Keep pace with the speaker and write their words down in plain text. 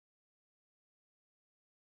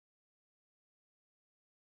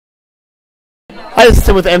Hi, this is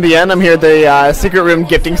Tim with MBN. I'm here at the Secret Room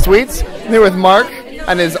Gifting Suites. I'm here with Mark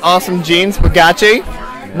and his awesome jeans, Bogace.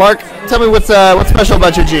 Mark, tell me what's special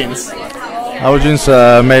about your jeans. Our jeans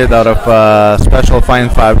are made out of special fine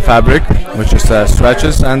fabric, which is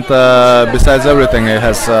stretches, and besides everything, it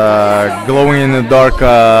has glowing in the dark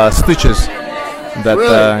stitches. That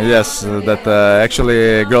really? Yes, that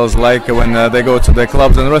actually girls like when they go to the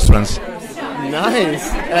clubs and restaurants. Nice,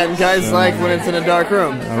 and guys like when it's in a dark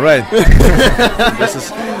room. Right.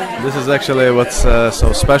 this is actually what's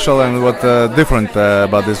so special and what different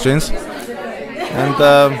about these jeans, and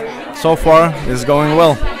so far it's going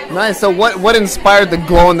well. Nice. So what inspired the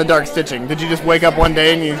glow-in-the-dark stitching? Did you just wake up one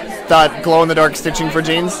day and you thought glow-in-the-dark stitching for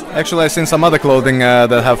jeans? Actually, I've seen some other clothing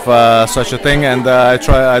that have such a thing, and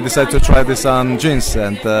I decided to try this on jeans,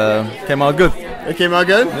 and came out good. It came out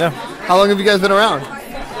good? Yeah. How long have you guys been around?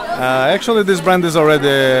 Actually, this brand is already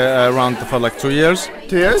around for like 2 years.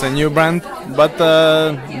 2 years? It's a new brand, but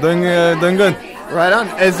doing good. Right on.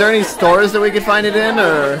 Is there any stores that we could find it in,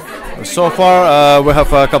 or? So far, we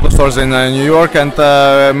have a couple of stores in New York, and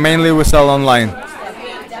mainly we sell online.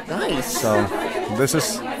 Nice. So this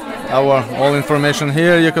is our all information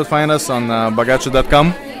here. You could find us on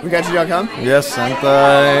Bogace.com. Bogace.com? Yes, and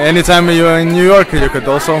anytime you're in New York, you could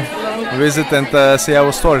also visit and see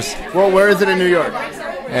our stores. Well, where is it in New York?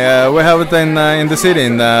 We have it in the city,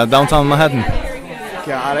 in downtown Manhattan.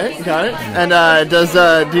 Got it. And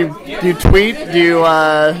do you tweet? Do you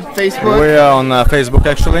Facebook? We are on Facebook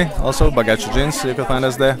actually, also Bogace Jeans. You can find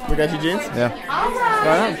us there. Bogace Jeans? Yeah.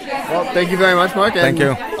 Right on. Well, thank you very much, Mark. Thank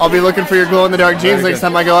you. I'll be looking for your glow-in-the-dark jeans next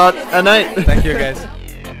time I go out at night. Thank you, guys.